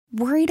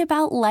Worried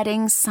about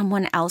letting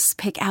someone else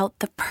pick out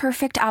the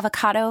perfect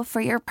avocado for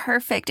your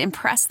perfect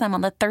impress them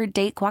on the third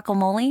date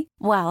guacamole?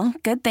 Well,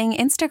 good thing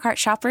Instacart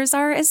shoppers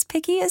are as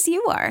picky as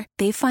you are.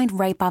 They find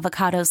ripe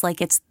avocados like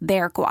it's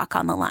their guac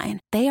on the line.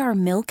 They are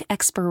milk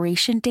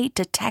expiration date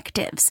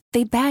detectives.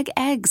 They bag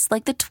eggs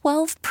like the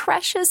 12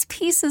 precious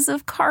pieces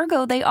of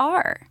cargo they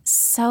are.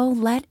 So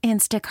let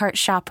Instacart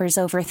shoppers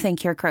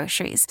overthink your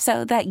groceries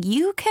so that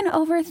you can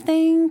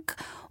overthink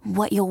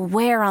what you'll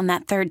wear on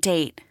that third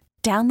date.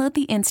 Download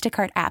the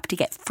Instacart app to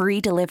get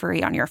free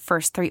delivery on your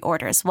first 3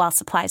 orders while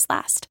supplies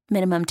last.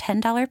 Minimum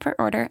 $10 per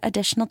order.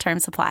 Additional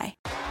terms apply.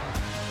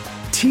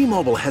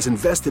 T-Mobile has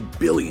invested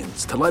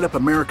billions to light up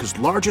America's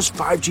largest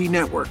 5G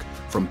network,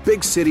 from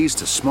big cities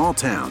to small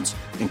towns,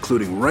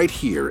 including right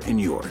here in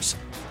yours.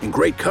 And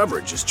great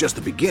coverage is just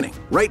the beginning.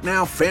 Right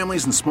now,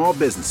 families and small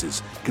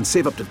businesses can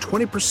save up to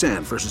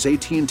 20% versus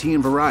AT&T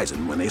and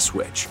Verizon when they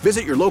switch.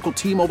 Visit your local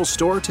T-Mobile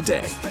store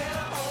today.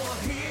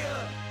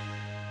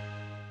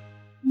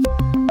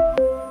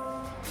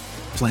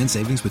 Plan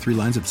savings with 3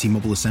 lines of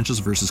T-Mobile Essentials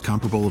versus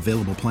comparable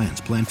available plans.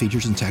 Plan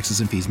features and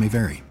taxes and fees may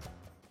vary.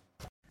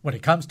 When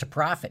it comes to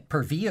profit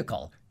per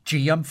vehicle,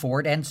 GM,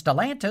 Ford, and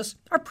Stellantis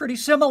are pretty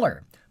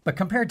similar. But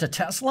compared to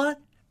Tesla,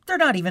 they're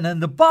not even in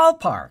the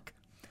ballpark.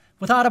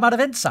 With Automotive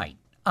Insight,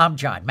 I'm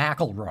John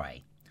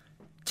McElroy.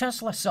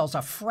 Tesla sells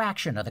a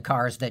fraction of the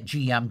cars that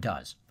GM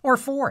does, or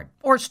Ford,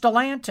 or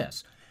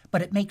Stellantis,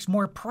 but it makes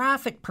more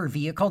profit per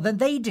vehicle than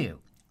they do.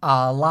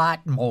 A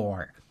lot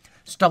more.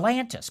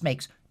 Stellantis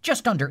makes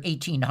just under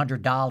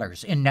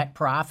 $1,800 in net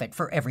profit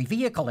for every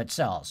vehicle it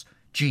sells.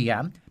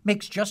 GM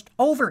makes just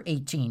over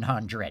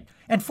 $1,800,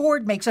 and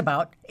Ford makes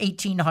about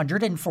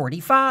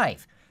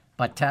 $1,845.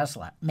 But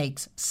Tesla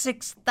makes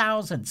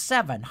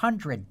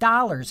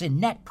 $6,700 in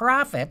net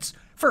profits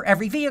for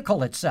every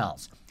vehicle it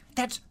sells.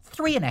 That's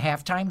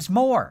 3.5 times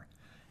more.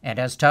 And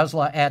as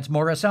Tesla adds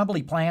more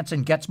assembly plants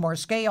and gets more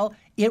scale,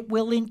 it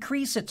will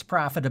increase its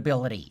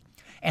profitability.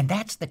 And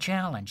that's the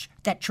challenge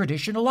that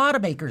traditional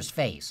automakers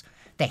face.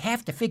 They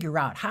have to figure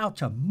out how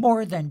to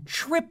more than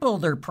triple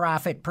their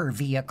profit per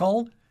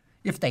vehicle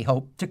if they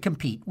hope to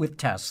compete with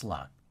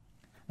Tesla.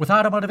 With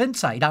Automotive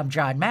Insight, I'm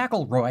John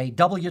McElroy,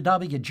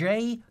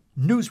 WWJ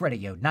News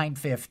Radio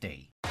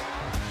 950.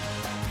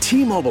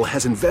 T-Mobile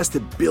has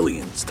invested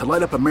billions to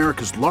light up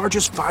America's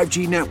largest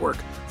 5G network,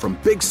 from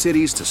big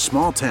cities to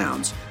small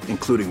towns,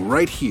 including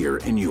right here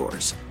in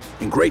yours.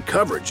 And great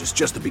coverage is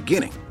just the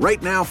beginning.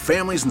 Right now,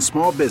 families and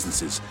small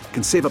businesses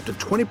can save up to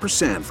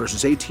 20%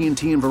 versus AT&T and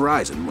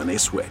Verizon when they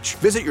switch.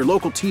 Visit your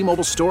local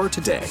T-Mobile store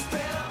today.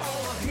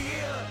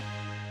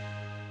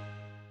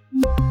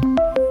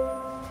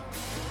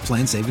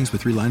 Plan savings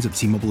with 3 lines of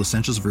T-Mobile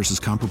Essentials versus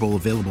comparable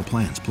available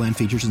plans. Plan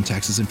features and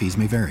taxes and fees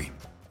may vary.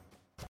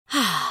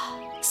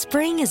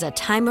 Spring is a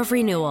time of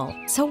renewal,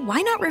 so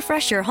why not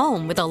refresh your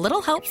home with a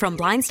little help from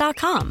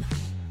Blinds.com?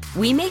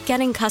 We make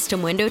getting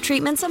custom window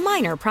treatments a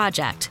minor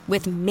project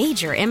with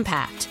major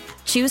impact.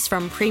 Choose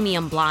from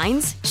premium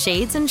blinds,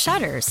 shades, and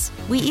shutters.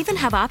 We even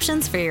have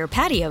options for your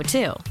patio,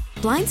 too.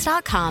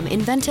 Blinds.com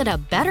invented a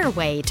better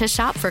way to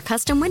shop for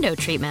custom window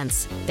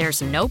treatments.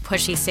 There's no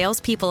pushy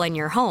salespeople in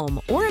your home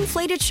or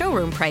inflated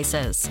showroom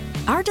prices.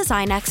 Our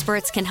design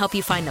experts can help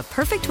you find the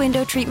perfect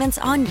window treatments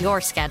on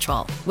your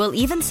schedule. We'll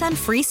even send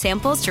free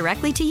samples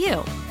directly to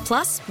you.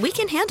 Plus, we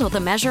can handle the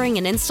measuring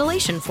and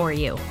installation for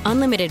you.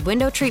 Unlimited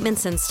window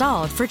treatments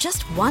installed for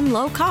just one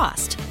low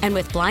cost. And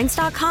with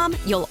Blinds.com,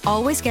 you'll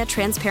always get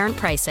transparent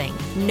pricing.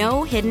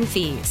 No hidden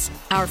fees.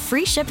 Our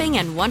free shipping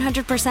and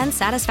 100%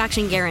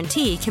 satisfaction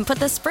guarantee can put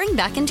the spring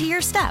back into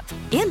your step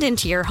and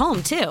into your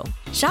home, too.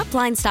 Shop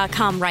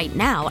Blinds.com right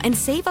now and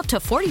save up to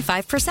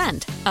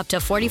 45%. Up to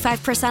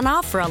 45%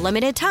 off for a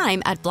limited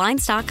time at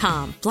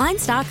Blinds.com.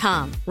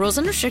 Blinds.com. Rules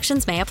and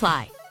restrictions may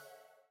apply.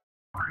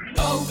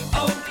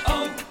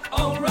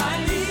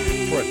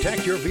 O'Reilly.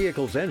 Protect your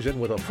vehicle's engine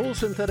with a full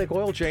synthetic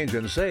oil change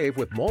and save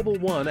with Mobil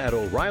 1 at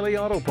O'Reilly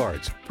Auto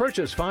Parts.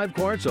 Purchase 5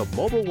 quarts of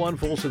Mobil 1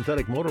 full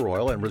synthetic motor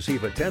oil and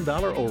receive a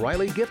 $10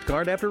 O'Reilly gift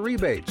card after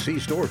rebate. See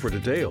store for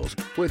details.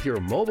 With your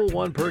Mobil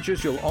 1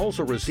 purchase, you'll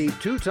also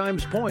receive 2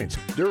 times points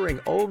during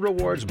O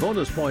Rewards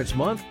Bonus Points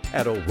Month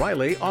at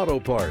O'Reilly Auto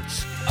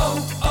Parts.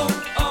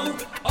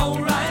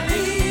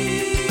 O'Reilly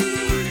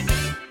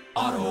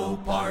Auto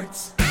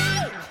Parts.